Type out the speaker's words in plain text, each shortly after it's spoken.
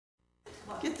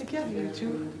Get together, you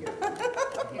two.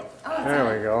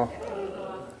 There we go.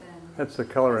 That's the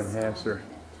color enhancer.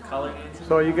 Color enhancer.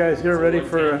 So you guys here ready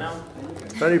for the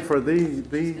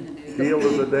deal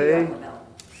of the day?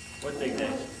 What big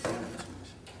day?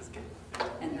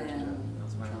 And then,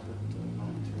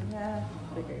 Yeah.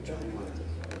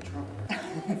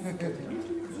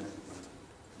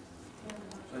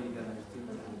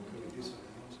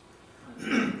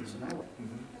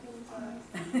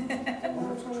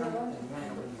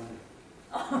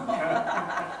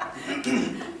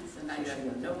 so now you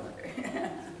have no blender.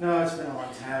 No, it's been a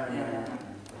long time. Yeah.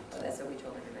 Well, that's what we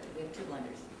told everybody. We have 2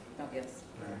 blenders, no gifts.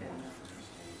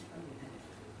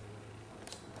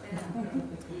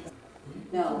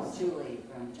 No, Julie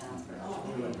from Johnsburg.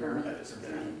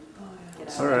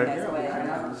 All right.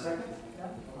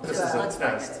 This is a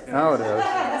test. Now it is.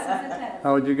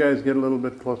 How would you guys get a little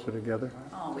bit closer together?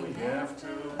 Oh, we have to.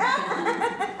 No,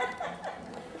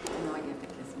 I get to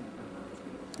kiss me.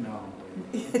 No.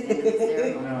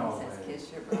 Ceremony No. says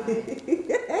kiss your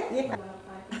bride.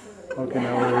 Okay,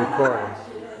 now we're recording.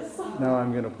 Now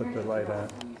I'm going to put the light on.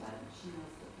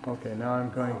 Okay, now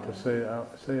I'm going to say I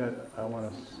want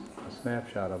a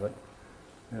snapshot of it.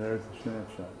 And there's the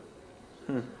snapshot.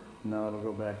 Now it'll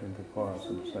go back into pause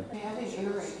in a second. I think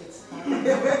you're right. It's Are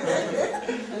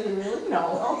you really?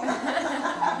 No.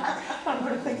 I'm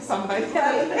going to think somebody.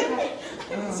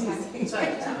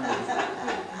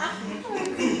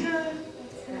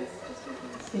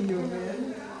 Can you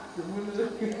imagine?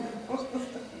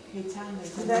 Hey Tom,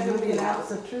 there's Is that going to be an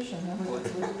obstetrician?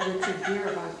 Richard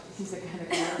Gere about, he's a kind of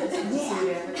guy, you see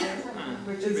it advertised?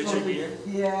 Richard Gere?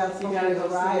 Yeah, it's You going gotta to go be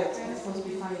see right. it, it's supposed to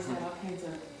be funny, it's got all kinds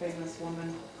of famous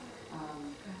women,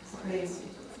 names,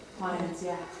 clients,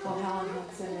 yeah. Well, Helen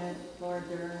Hunt's in it, Laura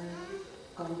Dern,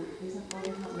 isn't Laura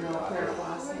Dern? No, Claire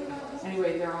Foss.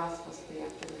 Anyway, they're all supposed to be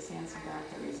after this handsome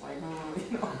doctor, he's like, oh,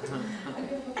 you know.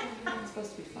 It's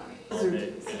supposed to be funny.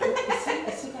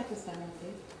 Is he got this down on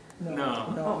tape? No.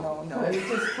 No. It's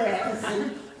just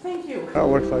practicing. Thank you. Well, it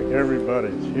looks like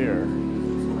everybody's here.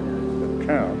 It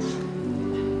counts.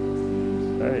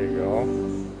 There you go.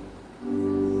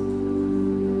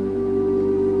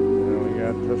 And we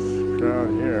got this crowd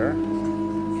here.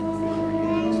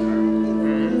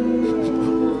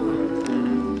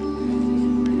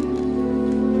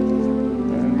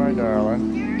 And my darling.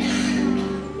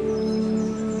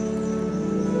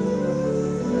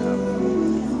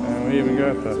 And we even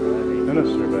got the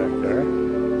minister back there.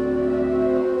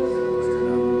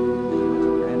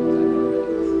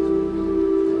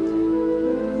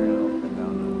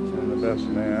 Best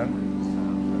man.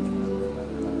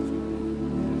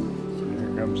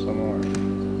 Here comes some more.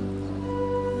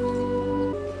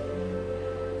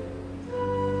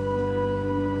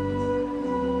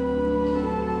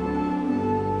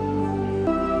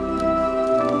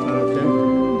 Okay.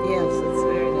 Yes, it's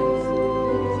very nice.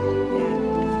 Yeah.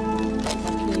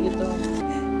 Can you get those?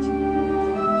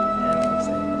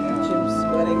 Jim's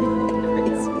sweating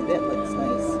crazy. That looks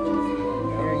nice.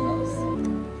 Very nice.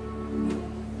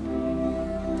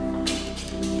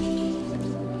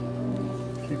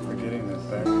 Keep forgetting that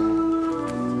back.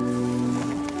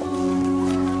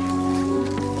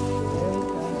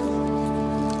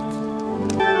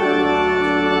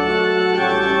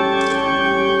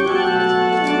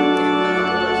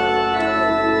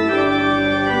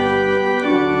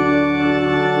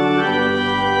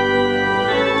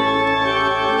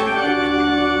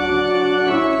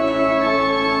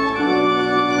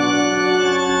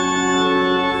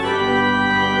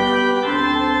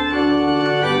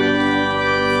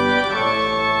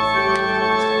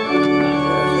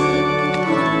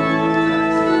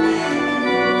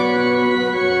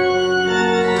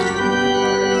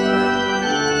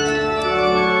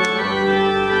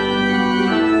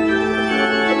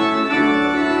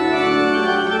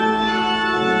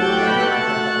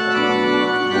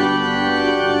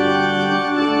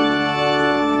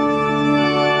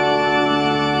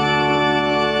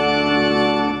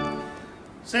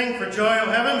 Sing for joy,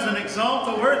 O heavens, and exalt,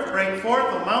 O earth, break forth,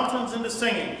 O mountains, into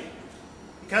singing.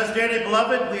 Because, dearly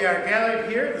beloved, we are gathered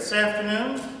here this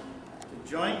afternoon to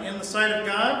join in the sight of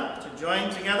God, to join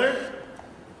together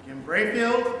Jim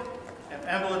Brayfield and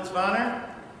Evelyn Zvanner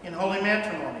in holy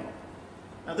matrimony.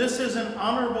 Now, this is an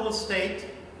honorable estate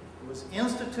that was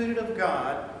instituted of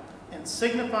God and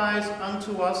signifies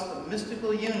unto us the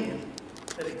mystical union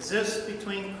that exists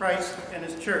between Christ and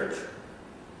his church.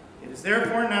 It is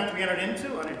therefore not to be entered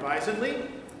into unadvisedly,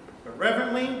 but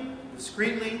reverently,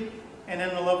 discreetly, and in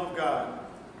the love of God.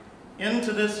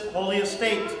 Into this holy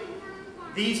estate,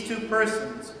 these 2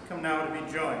 persons come now to be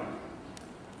joined.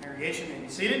 Congregation may be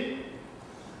seated.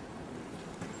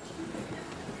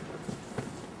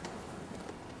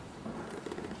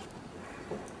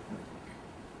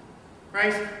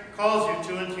 Christ calls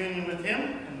you to into union with him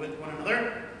and with one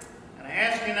another. And I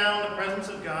ask you now in the presence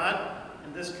of God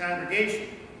and this congregation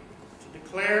to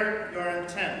declare your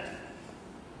intent.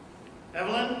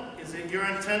 Evelyn, is it your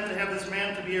intent to have this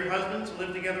man to be your husband, to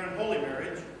live together in holy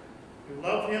marriage? You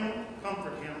love him,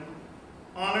 comfort him,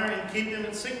 honor and keep him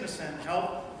in sickness and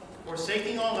health,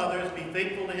 forsaking all others, be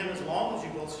faithful to him as long as you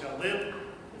both shall live.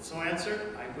 If so,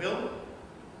 answer, I will.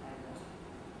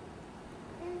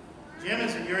 Jim,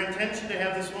 is it your intention to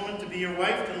have this woman to be your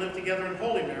wife, to live together in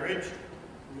holy marriage?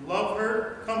 You love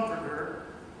her, comfort her,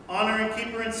 honor and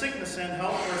keep her in sickness and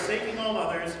health, forsaking all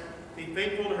others, be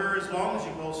faithful to her as long as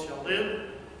you both shall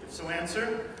live. If so,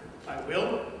 answer, I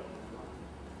will.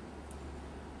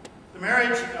 The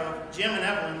marriage of Jim and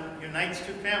Evelyn unites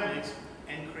two families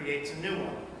and creates a new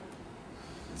one.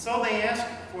 And so they ask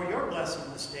for your blessing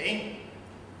this day.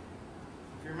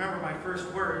 If you remember my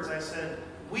first words, I said,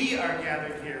 we are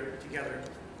gathered here together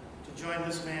to join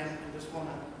this man and this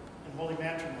woman in holy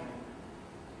matrimony.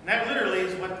 And that literally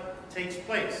is what takes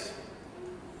place.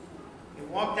 You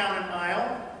walk down an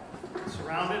aisle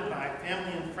surrounded by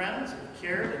family and friends who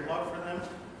cared and loved for them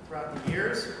throughout the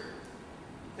years.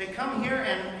 They come here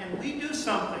and we do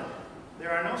something.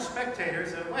 There are no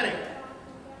spectators at a wedding.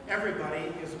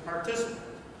 Everybody is a participant.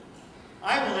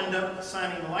 I will end up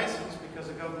signing the license because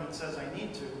the government says I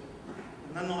need to.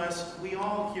 And nonetheless, we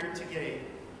all here today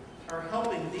are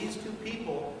helping these two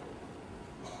people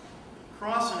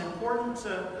cross an important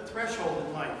threshold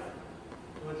in life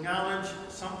to acknowledge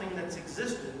something that's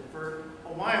existed for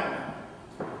a while now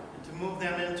and to move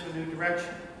them into a new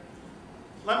direction.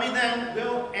 Let me then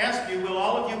ask you, will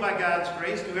all of you by God's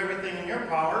grace do everything in your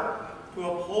power to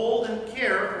uphold and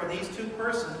care for these two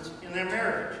persons in their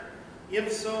marriage?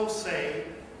 If so, say,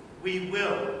 we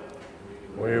will.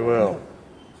 We will.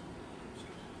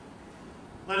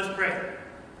 Let us pray.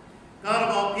 God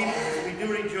of all people, as we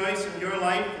do rejoice in your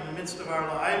light in the midst of our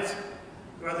lives,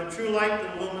 you are the true light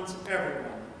that illumines everyone.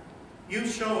 You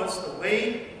show us the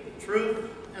way, the truth,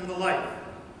 and the life.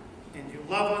 And you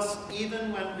love us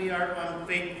even when we are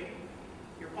unfaithful.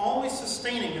 You're always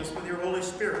sustaining us with your Holy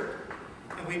Spirit.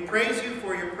 And we praise you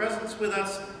for your presence with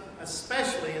us,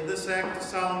 especially in this act of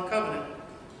solemn covenant,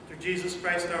 through Jesus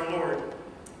Christ our Lord.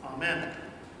 Amen.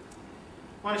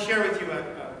 I want to share with you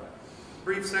a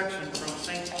brief section from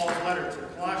St. Paul's letter to the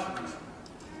Colossians.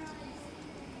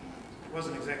 It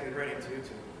wasn't exactly writing to you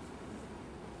two.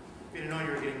 If you didn't know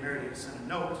you were getting married, you sent a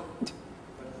note.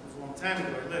 But it was a long time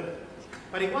ago I lived.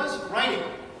 But he was writing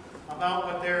about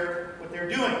what they're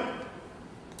doing.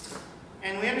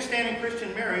 And we understand in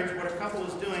Christian marriage what a couple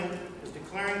is doing is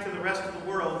declaring to the rest of the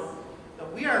world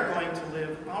that we are going to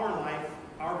live our life,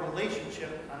 our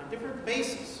relationship, on a different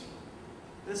basis.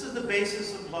 This is the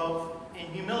basis of love and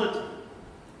humility.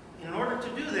 And in order to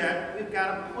do that, we've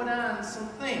got to put on some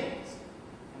things.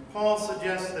 And Paul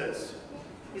suggests this.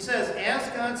 He says, as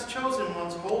God's chosen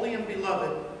ones, holy and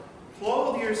beloved,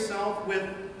 clothe yourself with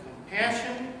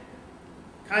compassion,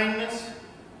 kindness,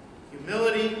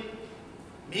 humility,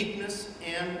 meekness,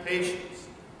 and patience.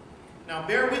 Now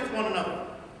bear with one another,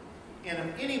 and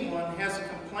if anyone has a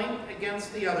complaint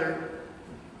against the other,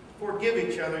 forgive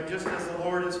each other just as the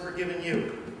Lord has forgiven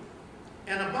you.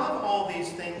 And above all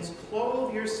these things,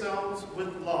 clothe yourselves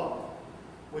with love,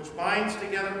 which binds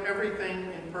together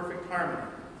everything in perfect harmony.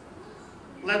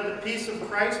 Let the peace of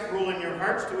Christ rule in your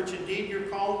hearts, to which indeed you're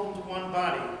called into one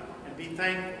body, and be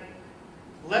thankful.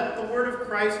 Let the word of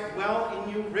Christ dwell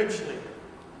in you richly.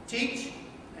 Teach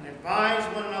and advise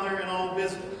one another in all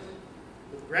wisdom.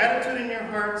 With gratitude in your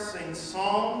hearts, sing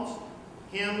psalms,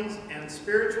 hymns, and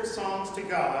spiritual songs to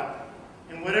God.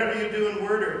 And whatever you do in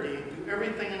word or deed, do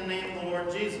everything in the name of the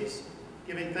Lord Jesus,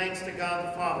 giving thanks to God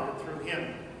the Father through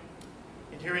him.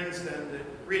 And hearing the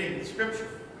reading of the Scripture.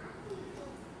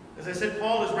 As I said,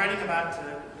 Paul is writing about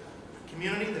a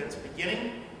community that's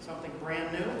beginning, something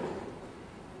brand new,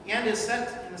 and is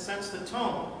set, in a sense, the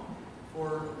tone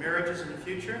for marriages in the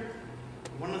future.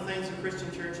 One of the things the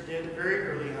Christian church did very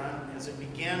early on, as it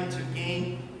began to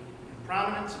gain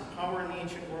prominence and power in the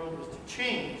ancient world, was to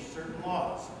change certain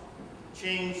laws,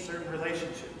 change certain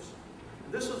relationships.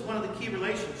 And this was one of the key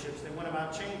relationships they went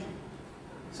about changing,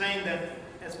 saying that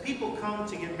as people come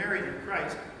to get married in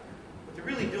Christ, what they're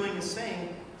really doing is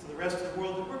saying to the rest of the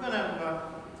world that we're going to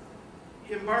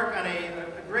embark on a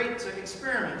great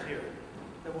experiment here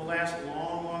that will last a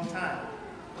long, long time.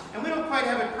 And we don't quite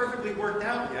have it perfectly worked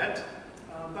out yet,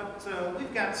 but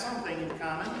we've got something in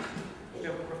common. We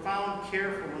have a profound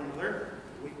care for one another.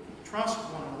 We trust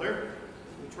one another.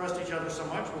 We trust each other so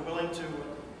much, we're willing to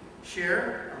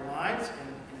share our lives in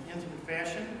an intimate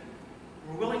fashion.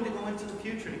 We're willing to go into the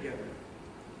future together.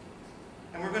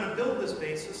 And we're going to build this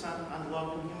basis on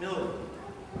love and humility.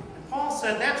 And Paul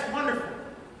said that's wonderful.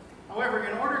 However,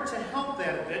 in order to help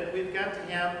that a bit, we've got to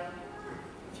have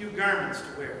a few garments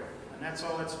to wear. And that's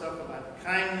all that stuff about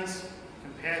kindness,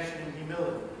 compassion, and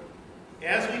humility.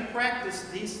 As we practice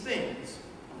these things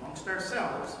amongst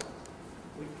ourselves,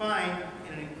 we find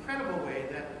in an incredible way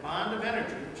that bond of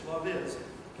energy, which love is,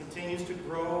 continues to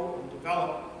grow and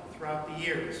develop throughout the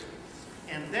years.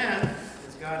 And then,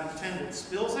 as God intended,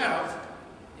 spills out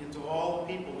into all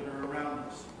the people that are around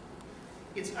us.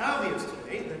 It's obvious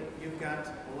today that you've got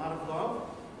a lot of love.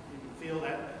 You can feel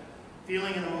that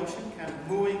feeling and emotion kind of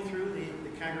moving through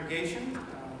the congregation.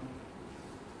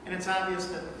 And it's obvious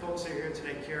that the folks that are here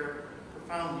today care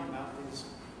profoundly about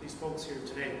these folks here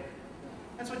today.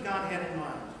 That's what God had in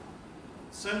mind.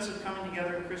 A sense of coming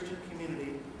together in Christian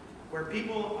community where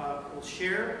people will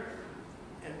share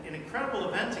an incredible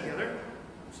event together,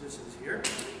 which this is here.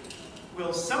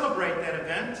 We'll celebrate that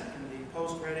event in the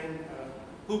post-wedding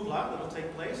hoopla that will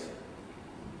take place.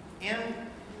 And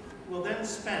will then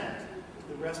spend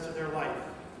the rest of their life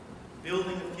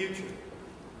building a future,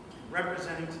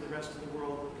 representing to the rest of the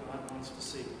world what God wants to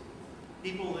see.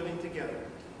 People living together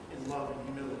in love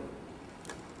and humility.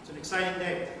 It's an exciting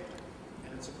day,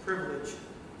 and it's a privilege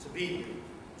to be here,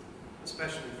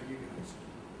 especially for you guys.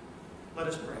 Let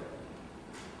us pray.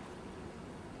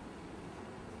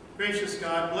 Gracious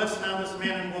God, bless now this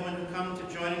man and woman who come to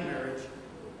join in marriage,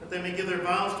 that they may give their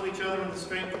vows to each other in the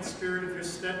strength and spirit of your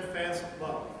steadfast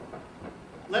love.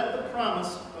 Let the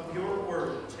promise of your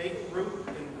word take root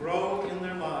and grow in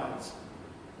their lives.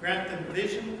 Grant them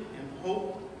vision and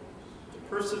hope to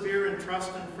persevere in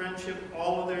trust and friendship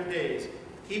all of their days.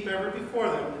 Keep ever before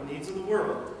them the needs of the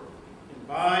world. And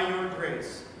by your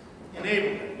grace,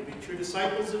 enable them to be true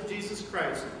disciples of Jesus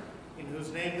Christ, in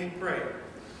whose name we pray.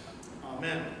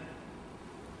 Amen.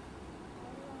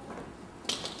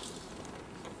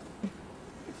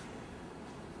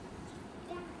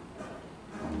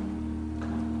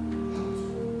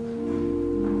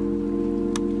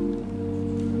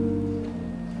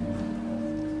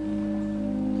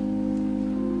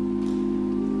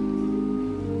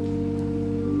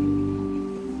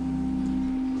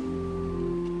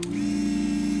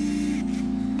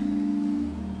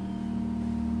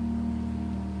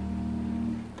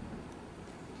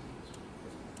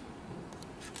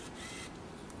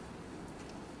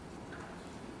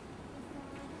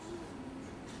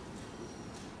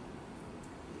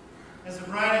 As the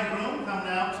bride and groom come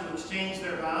now to exchange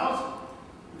their vows,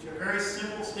 which are very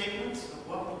simple statements of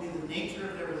what will be the nature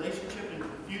of their relationship into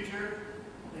the future,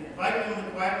 they invite you in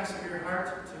the quietness of your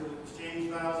heart to exchange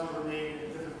vows that were made at a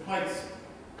different place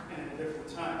and at a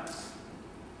different time.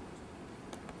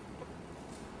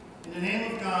 In the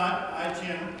name of God, I,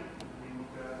 Jim,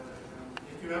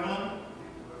 take you, Evelyn,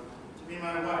 to be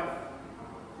my wife,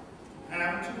 to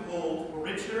have and to hold, for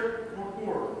richer or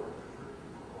poorer,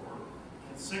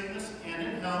 in sickness and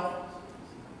in health,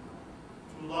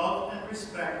 to love and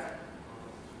respect,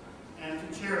 and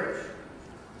to cherish,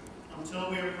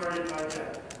 until we are parted by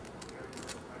death.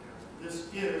 This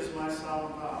is my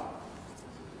solemn vow.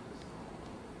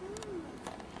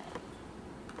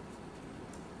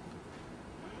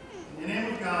 In the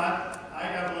name of God, I,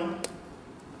 Evelyn,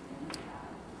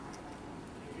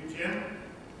 take you, Jim,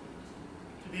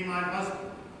 to be my husband,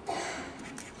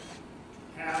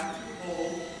 have to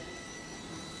hold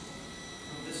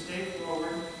from this day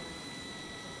forward,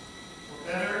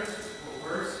 for better, for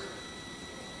worse,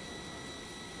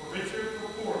 for richer,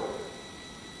 for poorer,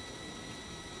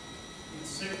 in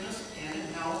sickness and in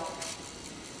health,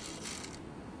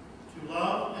 to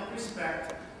love and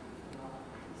respect,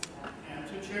 and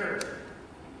to cherish,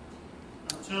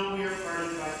 until we are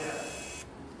parted by death.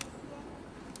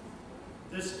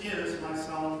 This is my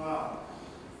solemn vow.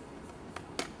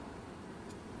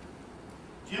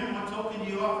 Jim, what token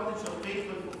do you offer that shall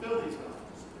faithfully fulfill these vows?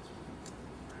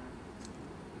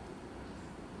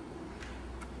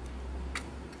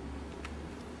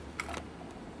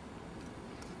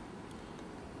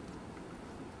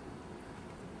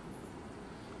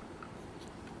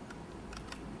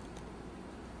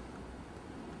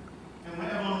 And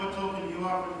Evelyn, what token do you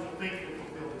offer that shall faithfully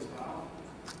fulfill these vows?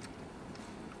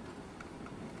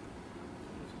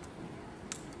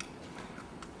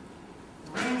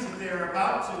 The rings that they are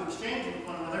about to exchange with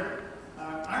one another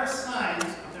are signs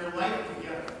of their life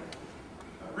together.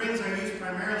 Rings are used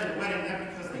primarily at a wedding, not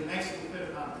because they nicely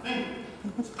fit on the finger,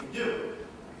 which they do,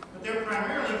 but they're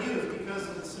primarily used because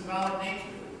of the symbolic nature.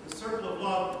 The circle of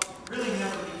love really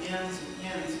never begins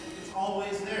and ends. It's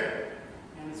always there.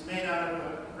 And it's made out of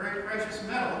a very precious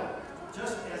metal,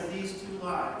 just as these two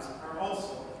lives are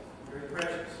also very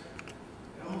precious.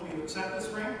 Jim, will you accept this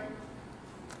ring?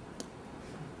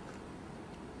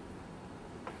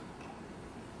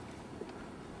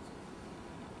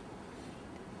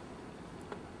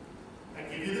 I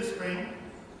give you this ring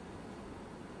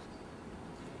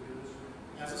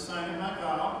as a sign of my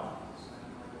vow,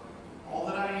 all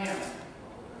that I am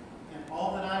and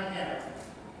all that I have,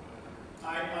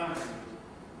 I honor you.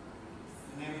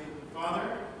 In the name of the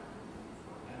Father,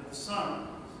 and of the Son,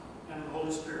 and of the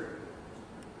Holy Spirit.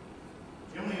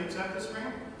 Jim, will you accept this ring?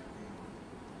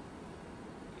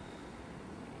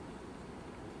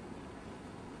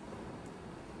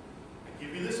 I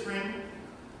give you this ring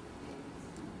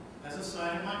as a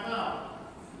sign of my vow.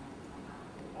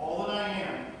 All that I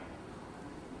am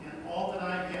and all that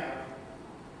I have,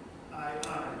 I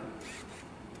honor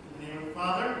you. In the name of the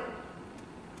Father,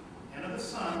 and of the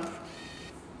Son,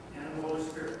 and of the Holy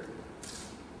Spirit.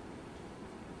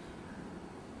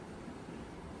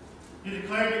 You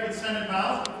declared your consented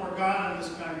vows before God and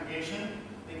this congregation.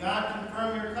 May God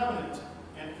confirm your covenant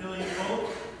and fill you both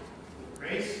with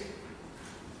grace.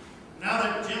 Now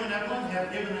that Jim and Evelyn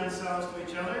have given themselves to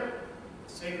each other,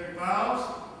 the sacred vows,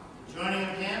 the joining of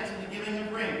hands, and the giving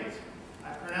of rings,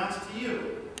 I pronounce to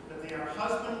you that they are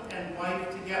husband and wife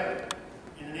together,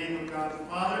 in the name of God the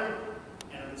Father,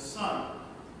 and of the Son,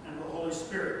 and of the Holy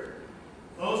Spirit.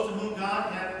 Those to whom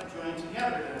God hath joined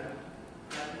together, then,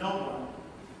 that no one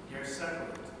dare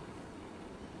separate.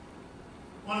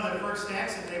 One of the first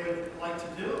acts that they would like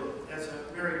to do as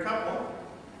a married couple,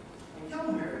 a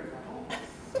young married couple,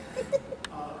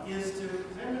 is to,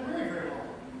 they haven't been married very long,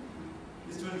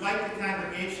 is to invite the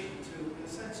congregation to, in a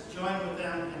sense, join with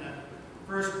them in a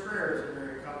first prayer as a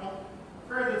married couple, a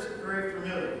prayer that's very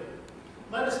familiar.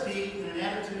 Let us be in an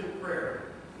attitude of prayer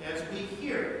as we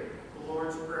hear the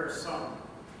Lord's Prayer sung.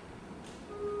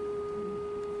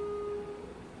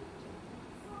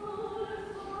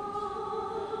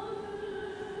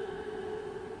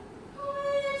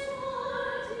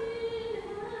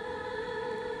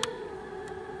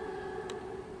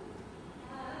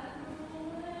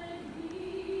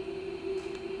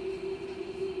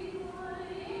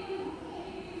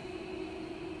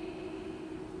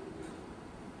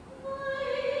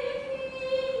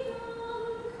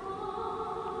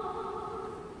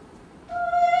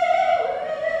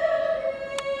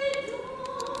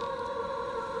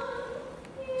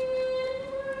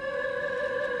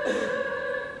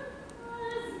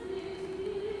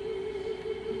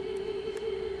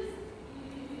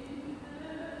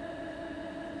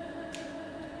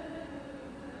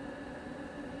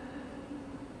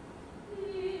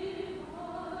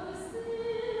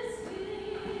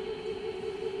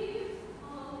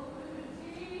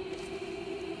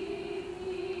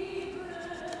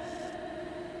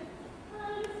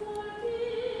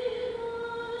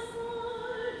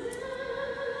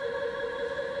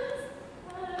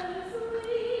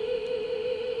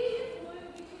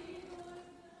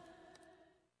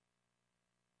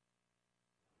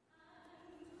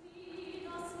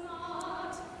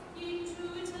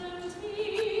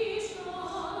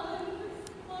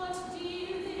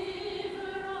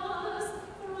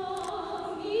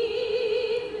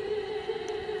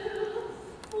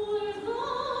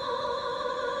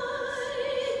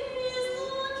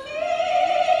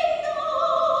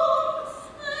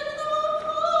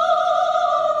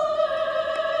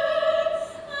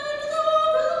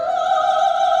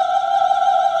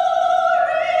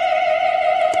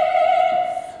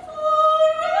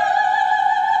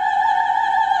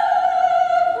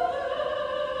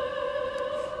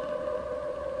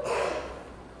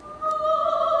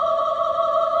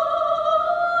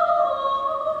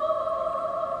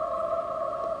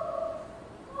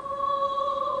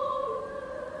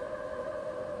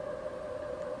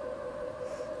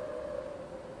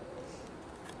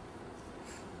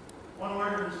 One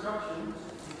word of instructions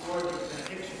before the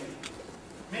benediction.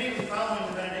 Immediately following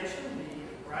the benediction,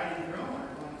 the bride and groom are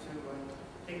going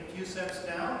to take a few steps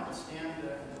down and stand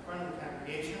in front of the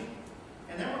congregation.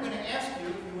 And then we're going to ask you,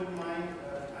 if you wouldn't mind,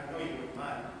 I know you wouldn't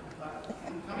mind,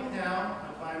 coming down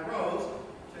by rows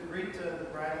to greet the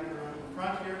bride and groom in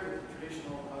front here with the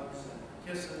traditional hugs and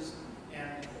kisses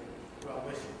and well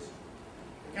wishes.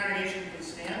 The congregation can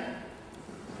stand.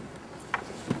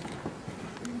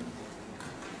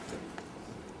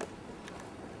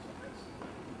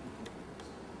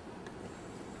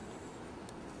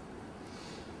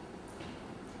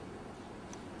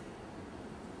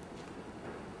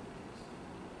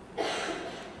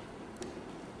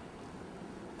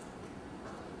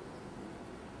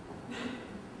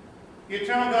 The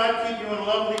eternal God keep you in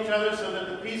love with each other so that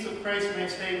the peace of Christ may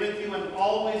stay with you and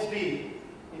always be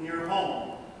in your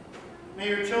home. May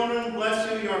your children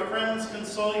bless you, your friends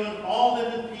console you, and all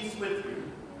live in peace with you.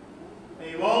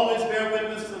 May you always bear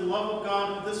witness to the love of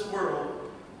God in this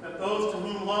world, that those to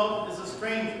whom love is a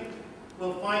stranger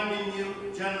will find in you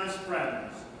generous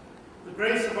friends. The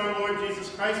grace of our Lord Jesus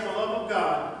Christ, the love of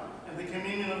God, and the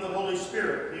communion of the Holy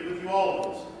Spirit be with you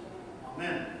always.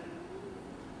 Amen.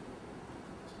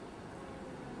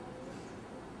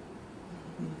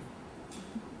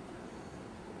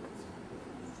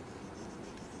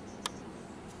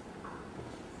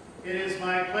 It is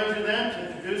my pleasure then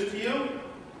to introduce to you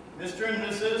Mr. and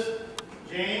Mrs.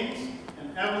 James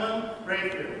and Evelyn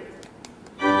Brayfield.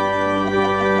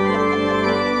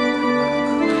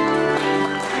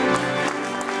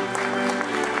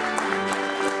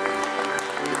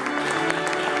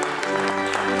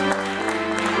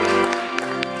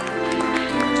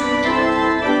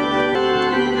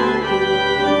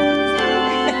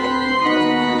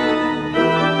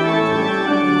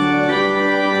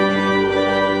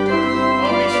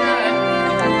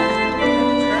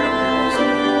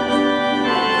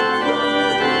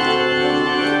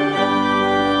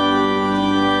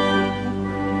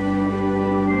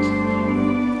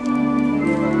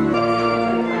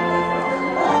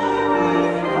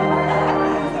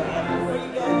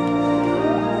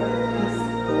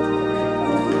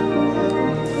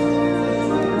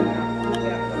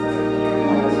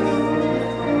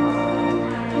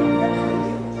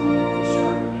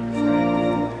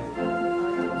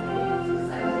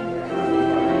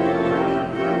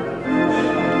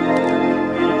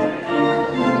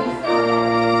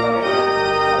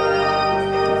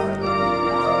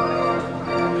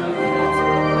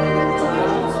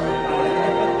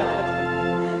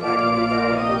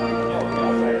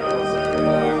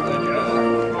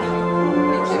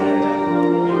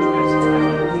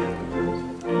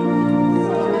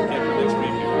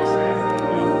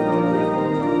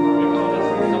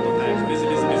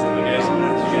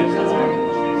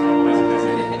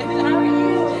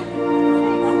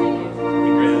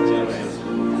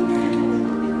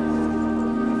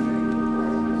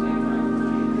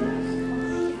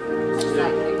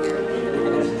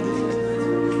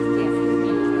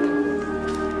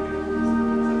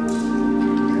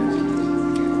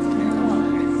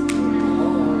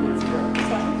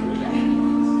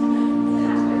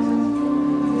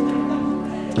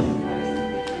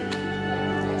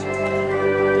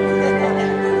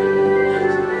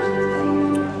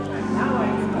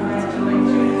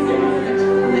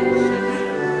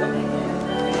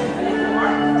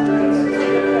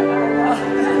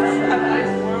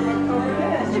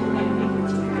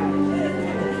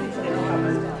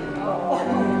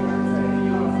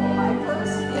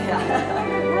 Ha ha ha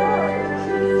ha.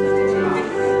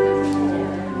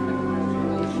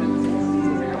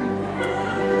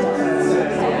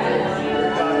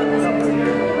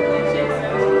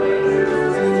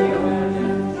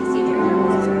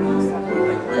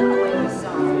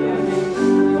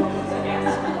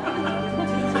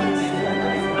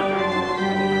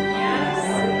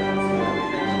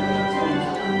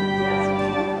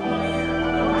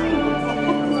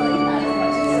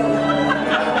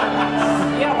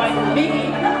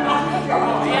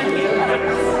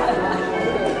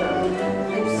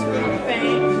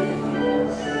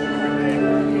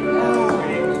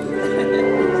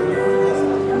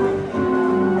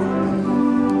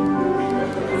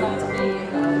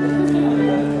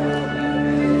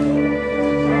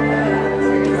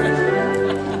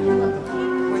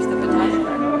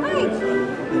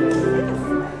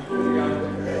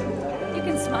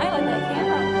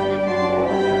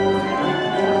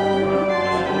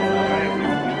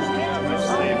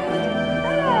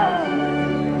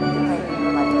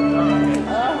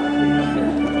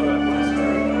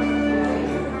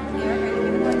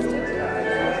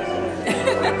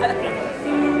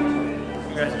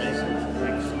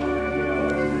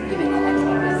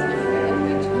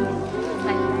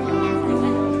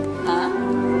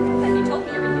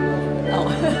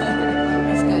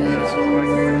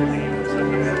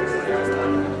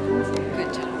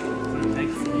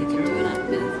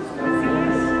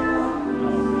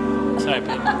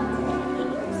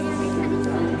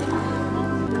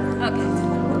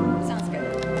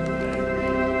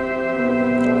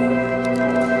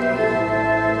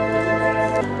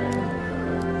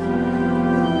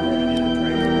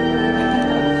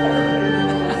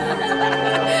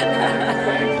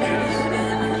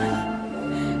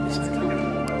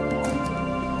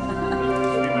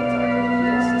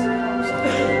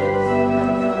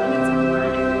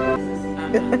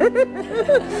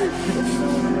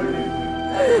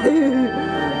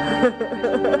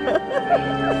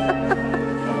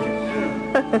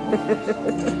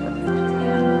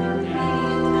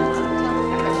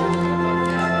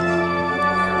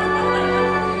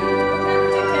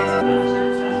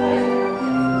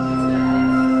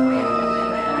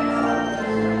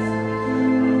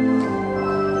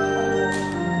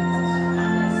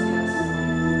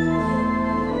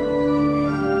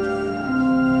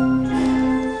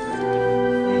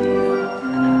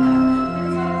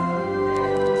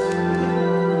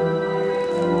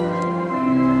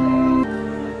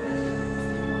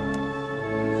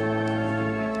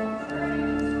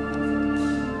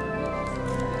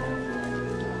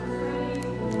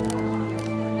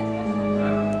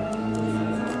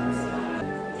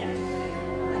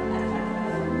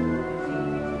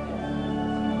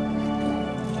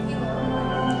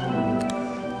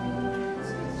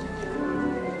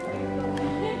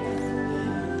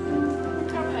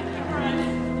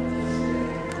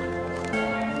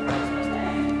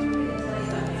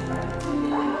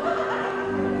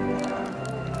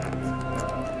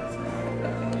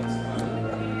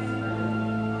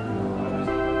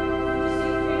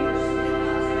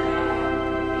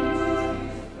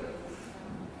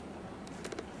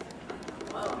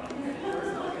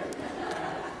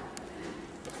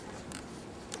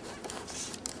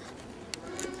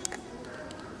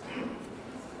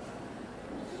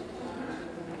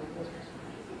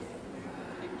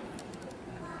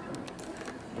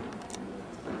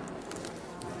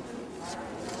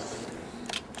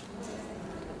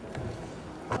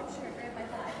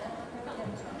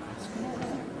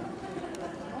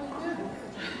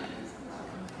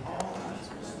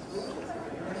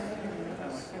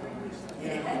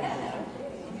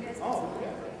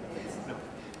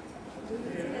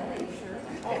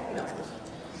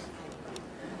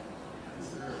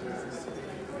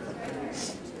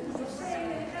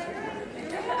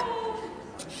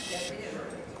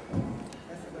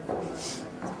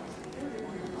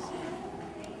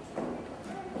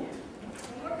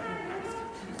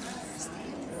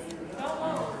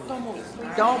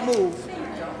 Don't move.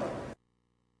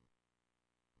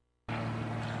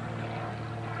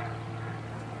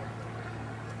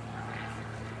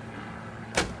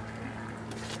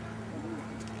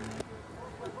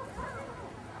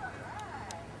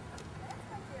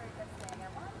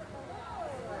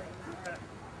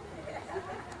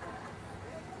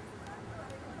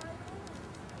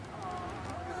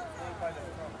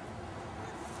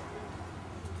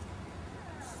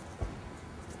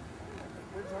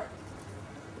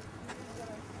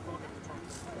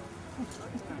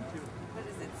 What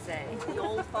does it say? The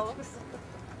old folks?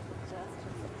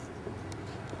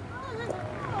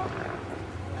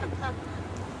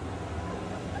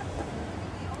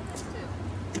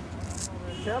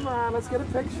 Come on, let's get a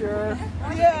picture.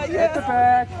 Yeah, At the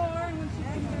back. You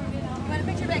want a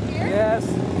picture back here? Yes.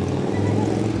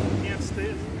 Can't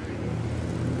stay.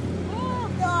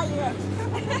 Oh, God, yes.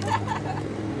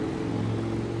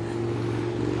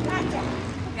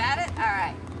 Got it? All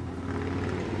right.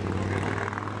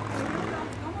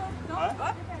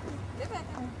 Huh? Get back.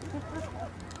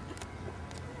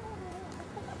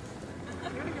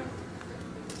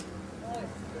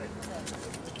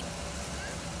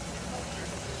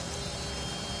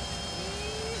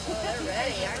 They're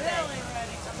ready, aren't they? Really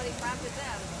ready. Somebody prompted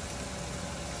them.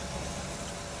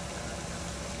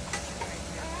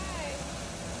 All right.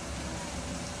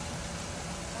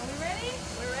 Are we ready?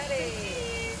 We're ready.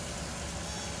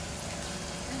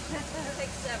 We'll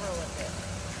take several of this.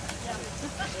 We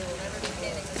will never be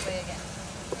standing this way again.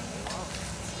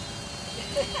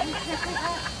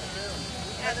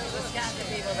 Yeah, those Wisconsin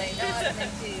people, they know how to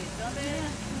make cheese, don't they?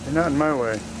 You're not in my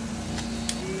way.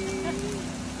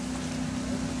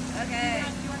 Okay.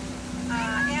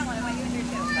 Alan, I want you in your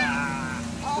too.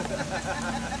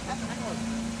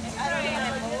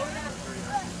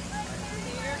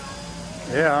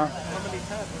 Yeah.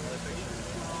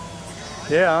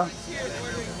 Yeah.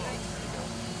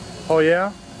 Oh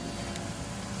yeah?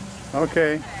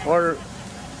 Okay. Order.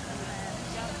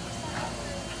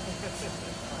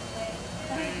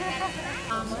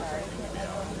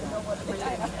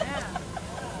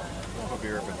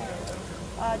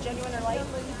 Genuine or light?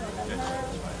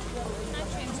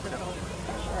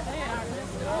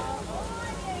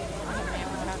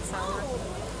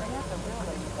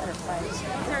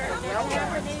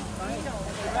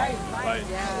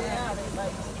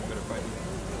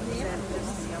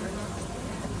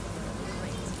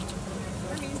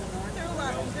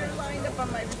 They're lined up on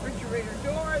my refrigerator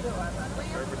door, they're on the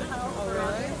lamp of the house, they're on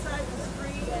the inside the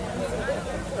street.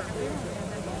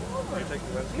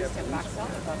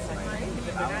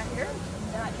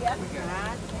 Not yet.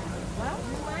 Well,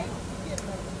 you might get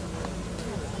them.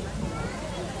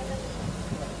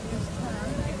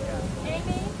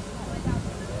 Amy?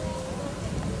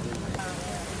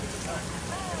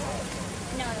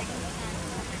 No, they can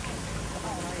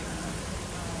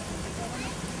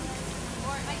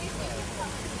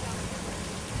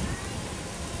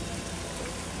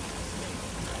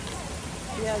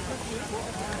Yeah,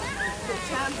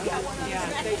 Tom's got one. Yeah,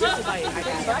 they just bite. I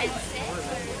got it.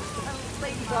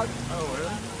 Ladybug. Oh,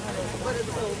 really? What are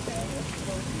those?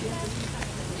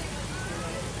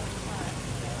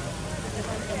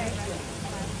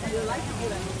 You like to get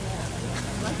on that.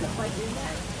 Like to fight in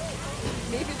that.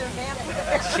 Maybe they're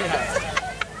vampires.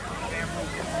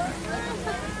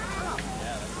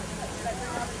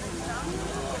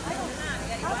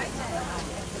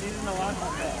 He's in the laundry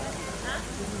bag.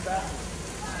 He's in the bathroom.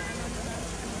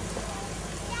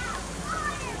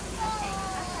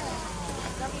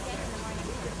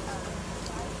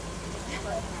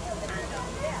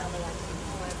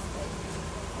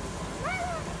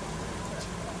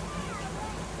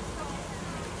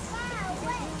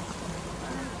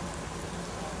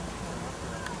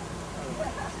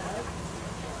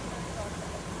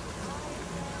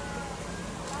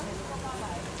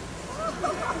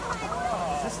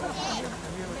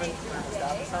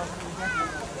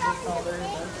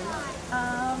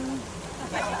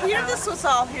 Here, this was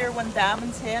all here when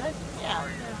Diamonds had it. Yeah.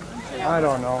 I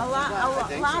don't know. A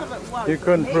lot of it was. You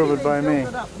couldn't Maybe prove it they by me. built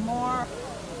it up more.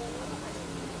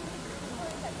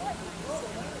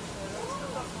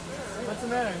 What's the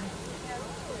matter?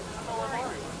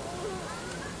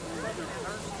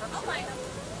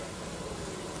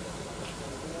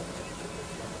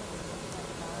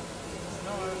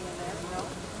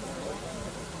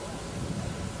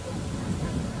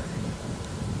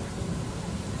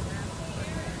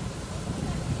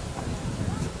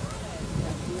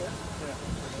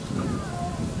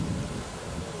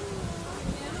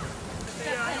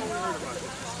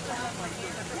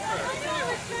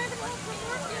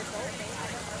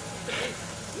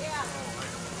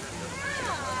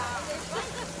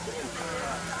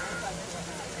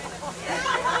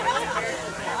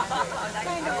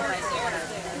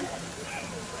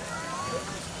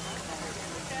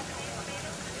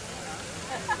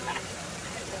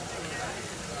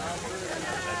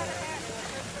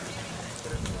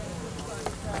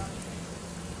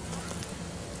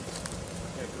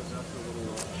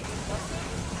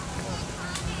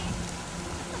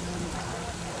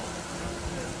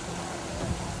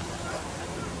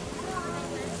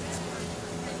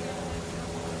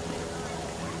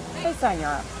 Please sign your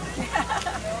arm. No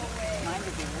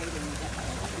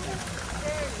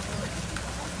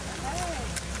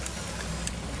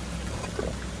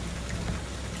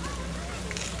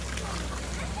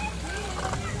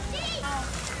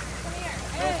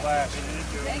flash.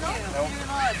 Thank you. Nope.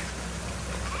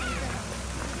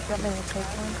 You want me to take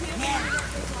one? Yeah.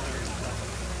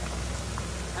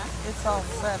 It's all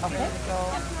set. Okay. So,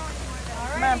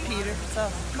 come on, Peter. So.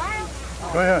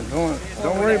 Go ahead.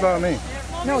 Don't worry about me.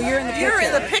 No, you're in the picture. You're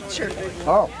in the picture.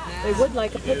 Oh. They would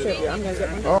like a picture of you. I'm gonna get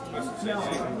one. Oh.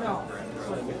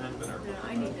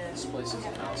 This place is a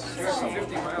house.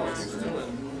 50 miles.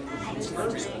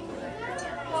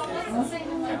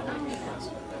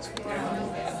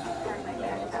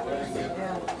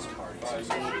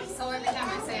 So every time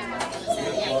I say I'm going to say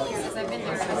yeah, because I've been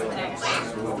there since the next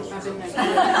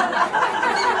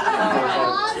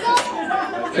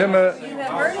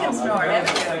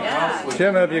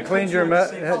Jim, have you cleaned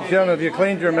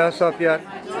your mess up yet?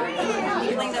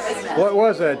 What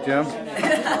was that, Jim?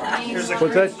 There's a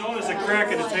Was that known as a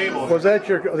crack in the table. was that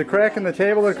the crack in the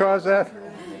table that caused that?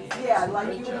 Yeah,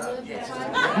 like you.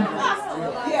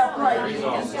 Yeah, right.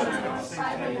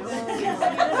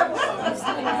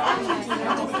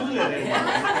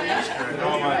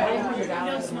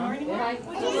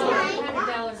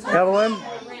 Evelyn?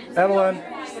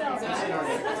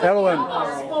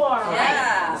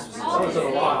 Yeah.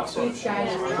 Each guy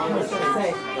is supposed to say,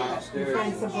 you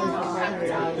find something for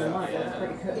 $500 a month, that's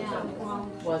pretty good.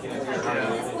 Wasn't it?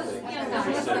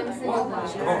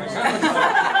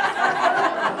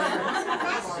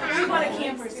 We want a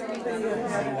camper, so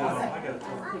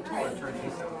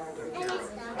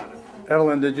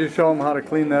Evelyn, did you show them how to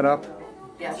clean that up?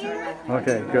 Yes, sir.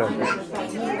 Okay, good.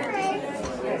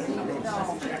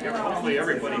 Hopefully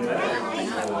everybody met.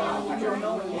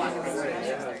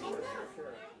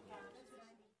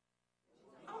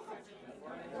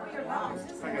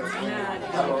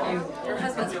 Her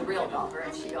husband's a real golfer,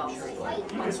 and she also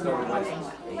wants to know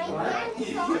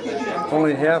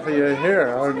Only half of you here.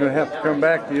 I'm going to have to come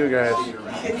back to you guys.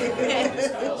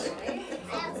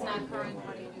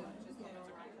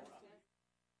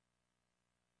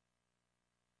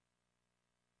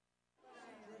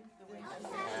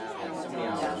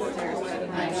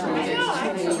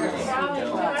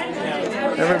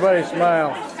 Everybody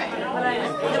smile.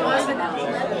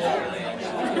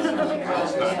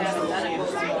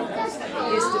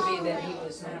 It used to be that he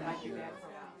was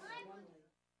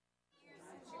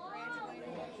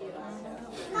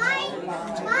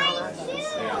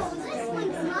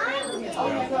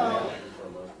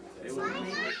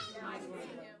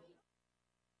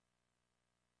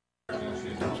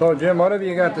So, Jim, what have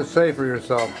you got to say for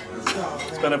yourself?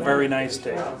 It's been a very nice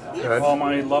day. Good. All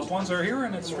my loved ones are here,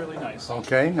 and it's really nice.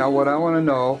 Okay, now what I want to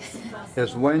know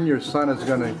is when your son is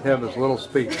going to have his little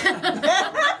speech.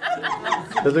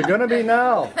 Is it going to be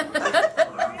now?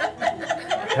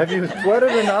 Have you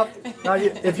sweated enough? Now,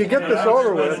 if you get this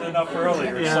over with, Enough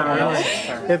earlier.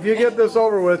 if you get this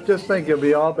over with, just think you'll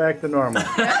be all back to normal.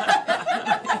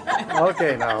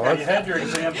 Okay, now You had your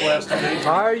example last week.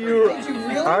 Are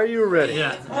you ready?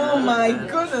 Yeah. Oh my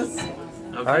goodness.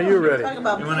 Are you ready? Talk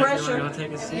about You want to pressure. go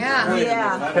take a seat? yeah.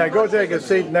 Yeah. Yeah, go take a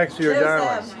seat next to your There's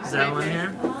darling. Is that one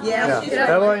here? Yeah.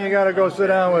 Yeah, Evelyn, you got to go sit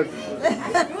down with.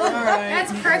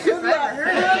 That's pressure if I ever heard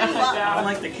of it. I don't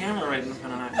like the camera right in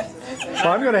front of us. Well,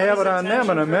 I'm going to have it on them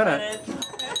in a minute.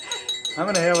 I'm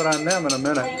going to have it on them in a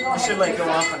minute. You should like go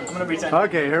off. I'm gonna pretend.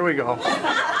 Okay, here we go.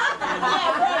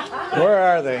 Where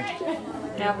are they?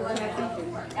 Dad,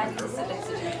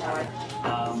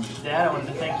 I wanted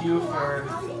to thank you for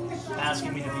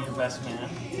asking me to be your best man.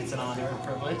 It's an honor and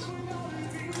privilege.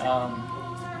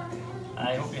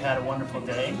 I hope you had a wonderful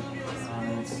day.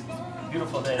 It's a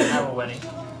beautiful day to have a wedding.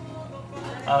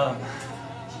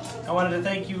 I wanted to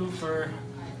thank you for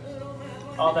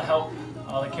all the help,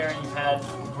 all the caring you've had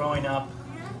growing up.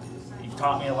 You've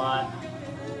taught me a lot.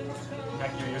 In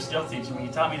fact, you're still teaching me.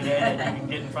 You taught me today that you can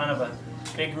get in front of a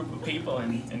big group of people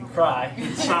and cry.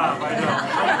 Stop, I know.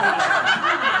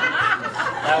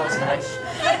 That was nice.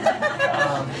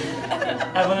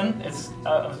 Evelyn, it's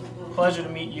a pleasure to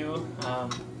meet you.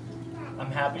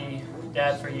 I'm happy,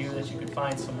 Dad, for you that you could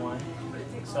find someone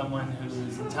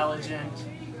who's intelligent,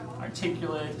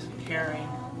 articulate, caring,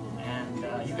 and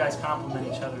you guys complement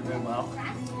each other very well.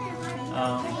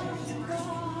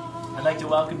 I'd like to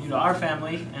welcome you to our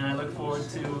family, and I look forward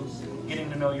to getting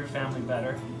to know your family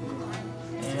better.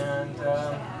 And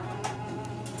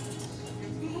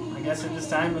I guess at this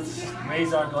time, let's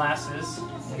raise our glasses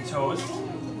and toast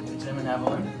to Jim and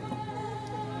Evelyn.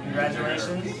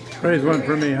 Congratulations. Raise one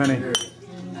for me, honey.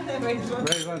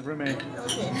 Raise one for me. Here you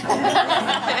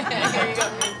go.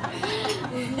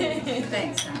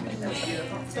 Thanks, Tommy. That was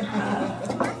beautiful.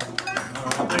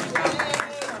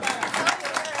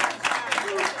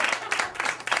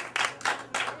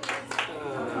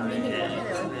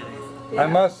 I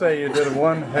must say you did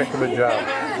one heck of a job.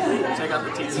 Check out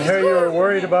the teaser. Here you were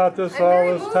worried about this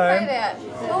all this time?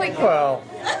 Well,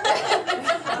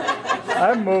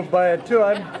 I'm moved by it too.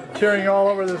 I'm tearing all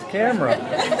over this camera.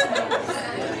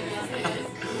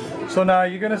 So now, are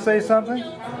you going to say something?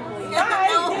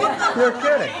 You're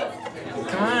kidding.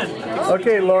 Come on.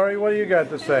 Okay, Lori, what do you got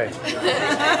to say?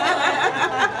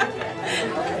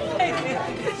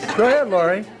 Go ahead,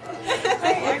 Lori.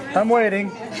 I'm waiting.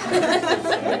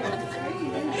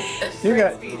 You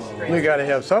got to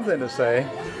have something to say.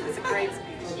 It's a great speech.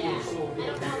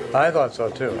 I thought so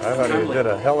too. I thought you did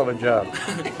a hell of a job. I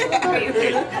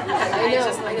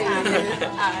just like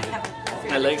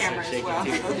My legs are shaking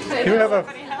too.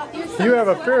 You have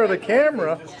a fear of the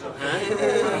camera.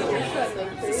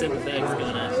 Sympathetic's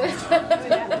going on.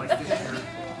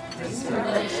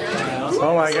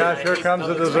 Oh my gosh, here comes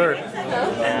the dessert.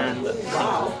 And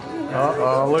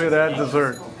Uh-oh, look at that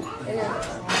dessert.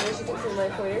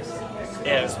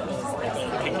 yeah, it was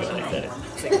picky when I said it.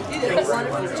 It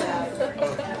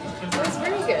was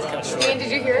very good. Ian,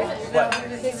 did you hear it? What?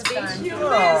 His speech? I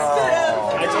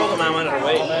told him I wanted to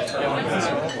wait.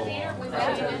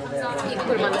 You can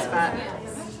put him on the spot.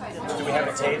 Do we have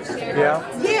a tape?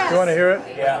 Yeah? You want to hear it?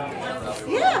 Yeah.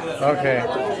 Okay.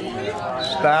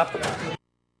 Stop.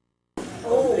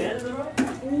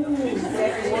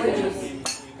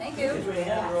 Thank you.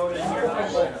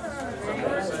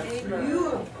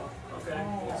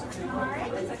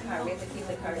 It's a card. We have to keep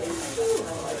the card in.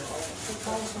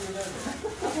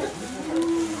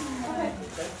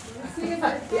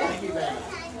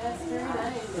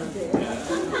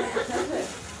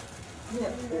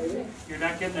 You're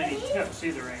not getting any tips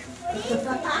either, Amy. Oh,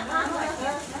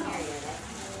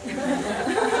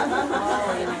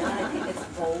 you know what? I think it's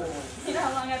bold. You know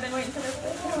how long I've been waiting for this?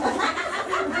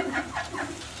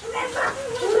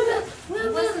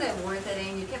 Wasn't it worth it,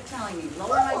 Amy? You kept telling me,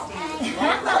 lower my standards. And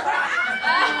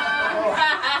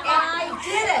I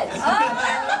did it. Oh,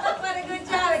 look what a good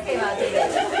job it came out today.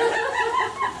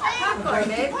 Popcorn,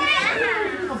 babe.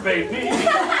 Oh, baby.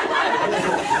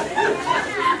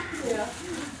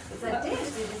 It's a dish.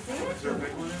 Did you see it? Is there a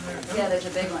big one in there? Yeah, there's a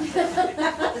big one. This one's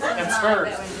That's not like hers.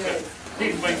 that one, Julie. He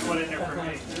makes one in there for me.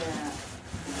 Yeah.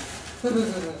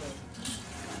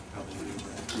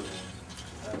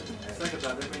 Think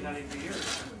about it, it may not even be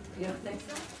yours. You don't think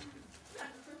so?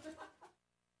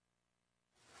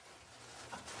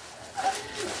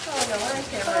 Oh, no, we're on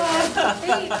camera.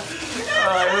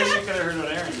 Oh, I wish you could have heard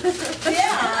what Aaron said.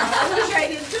 Yeah, I wish I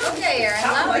did too. Okay, Aaron,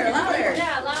 louder, louder.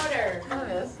 Yeah, louder.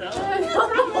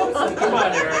 Come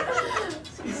on, Aaron.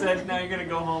 He said, now you're going to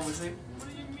go home and say, what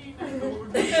do you mean I know what we're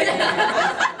doing?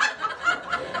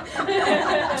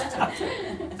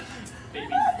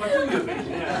 Baby, what do you mean?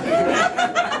 Yeah.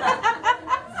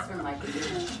 That's from my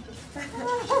computer.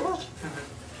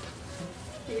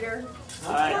 Peter.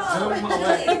 All right, zoom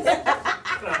away.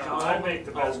 I make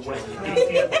the best way.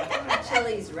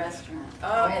 Chili's restaurant.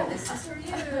 Oh, yeah, this is for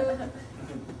you.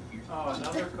 Oh,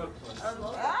 another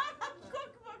cookbook.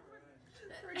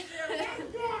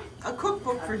 A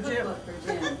cookbook for Jim. Cookbook for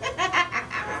Jim.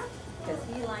 Because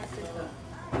he likes to cook.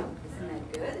 Isn't that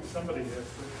good? Somebody did.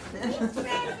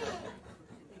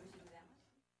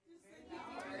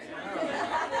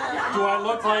 Do I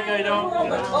look like I don't? You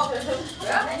know?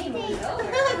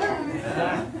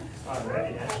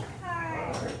 Already, yeah.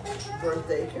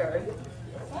 Birthday card.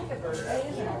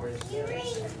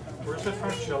 Where's it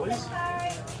from? Chili's?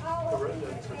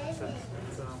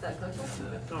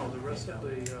 The no, the rest of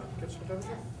the gift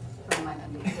certificate? From my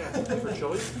computer. Yeah, for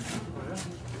Chili's? Oh, yeah.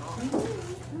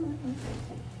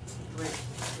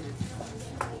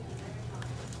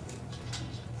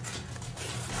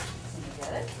 Can you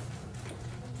get it?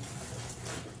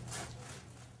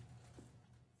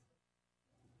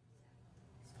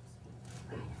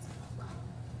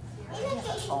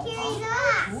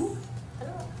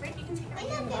 Rick, you can take it.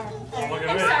 Oh, look at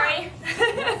me. Sorry.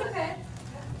 It's okay.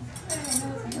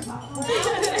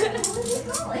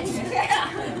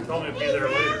 Told me to be there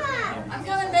later. I'm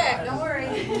coming back, don't worry.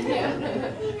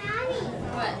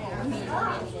 What?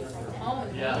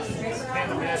 Yeah. I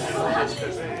can't imagine all this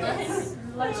because they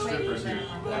strippers here.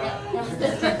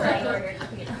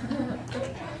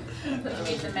 You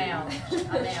need the mail. A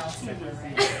mail.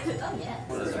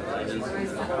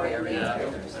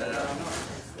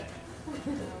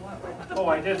 Oh,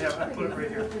 I did have, I put it right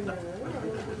here. Put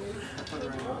it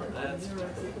right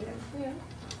here.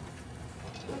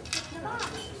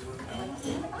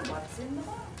 What's in the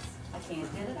box? I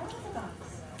can't get it out of the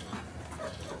box.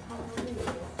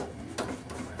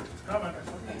 It's coming.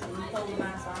 Okay, can you pull the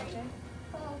box off, Jay?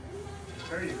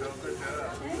 There you go, good job.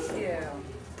 Thank you.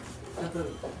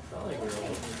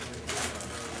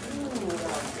 Ooh,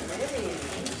 that's pretty.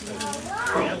 The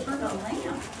lamp.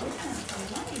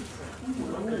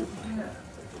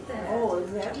 Oh,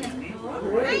 is that? A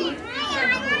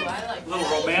little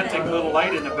romantic little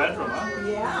light in the bedroom, huh?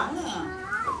 Yeah.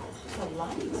 The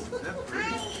light.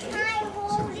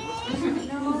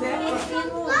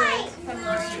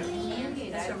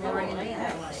 That's from Lori and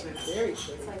Ann. Very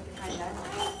good.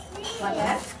 Like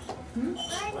that?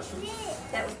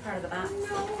 That was part of the box.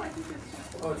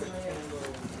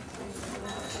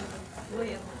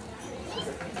 William.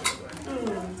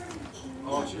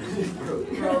 Oh, geez.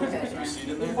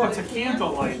 Okay. Oh, it's a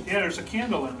candle light. Yeah, there's a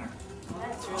candle in there.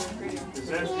 That's really pretty. Is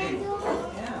that neat?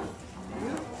 Yeah.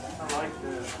 I like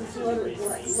that. It's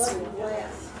little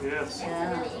glass. Yes.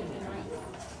 Yeah.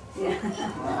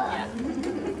 Yeah.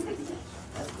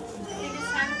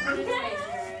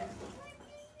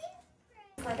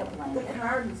 It's like a blanket. The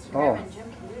cards. Oh,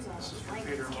 This is for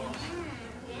Peter Moss.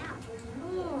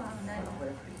 Ooh, that would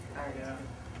have pretty card. Yeah.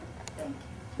 Thank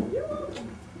you.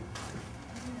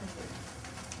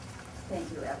 Thank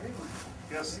you, everyone.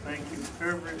 Yes, thank you for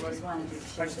everybody. Just wanted you to I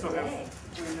share still the have, day.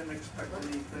 we didn't expect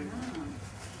anything.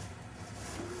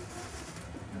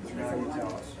 It was a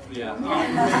wonderful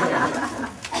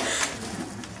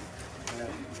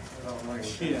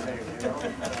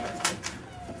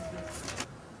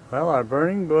well, our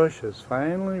burning bush is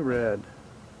finally red.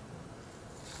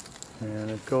 And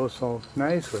it goes so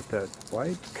nice with that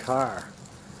white car.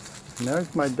 And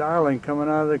there's my darling coming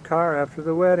out of the car after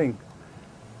the wedding.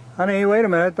 Honey, wait a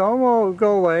minute, don't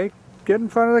go away. Get in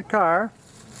front of the car.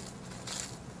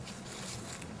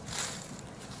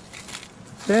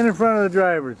 Stand in front of the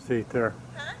driver's seat there.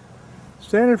 Huh?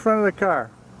 Stand in front of the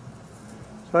car.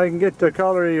 So I can get the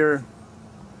color of your...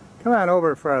 Come on,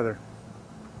 over farther.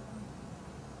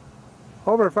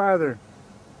 Over farther.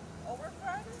 Over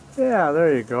farther? Yeah,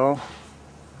 there you go.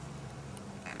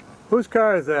 Whose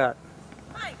car is that?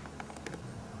 Mine.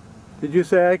 Did you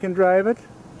say I can drive it?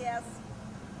 Yes.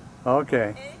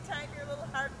 Okay. Anytime your little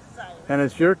heart desires. And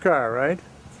it's your car, right?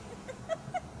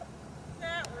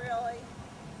 Not really.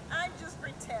 I'm just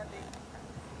pretending.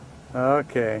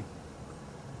 Okay.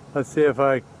 Let's see if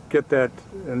I get that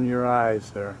in your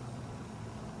eyes there.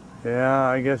 Yeah,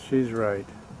 I guess she's right.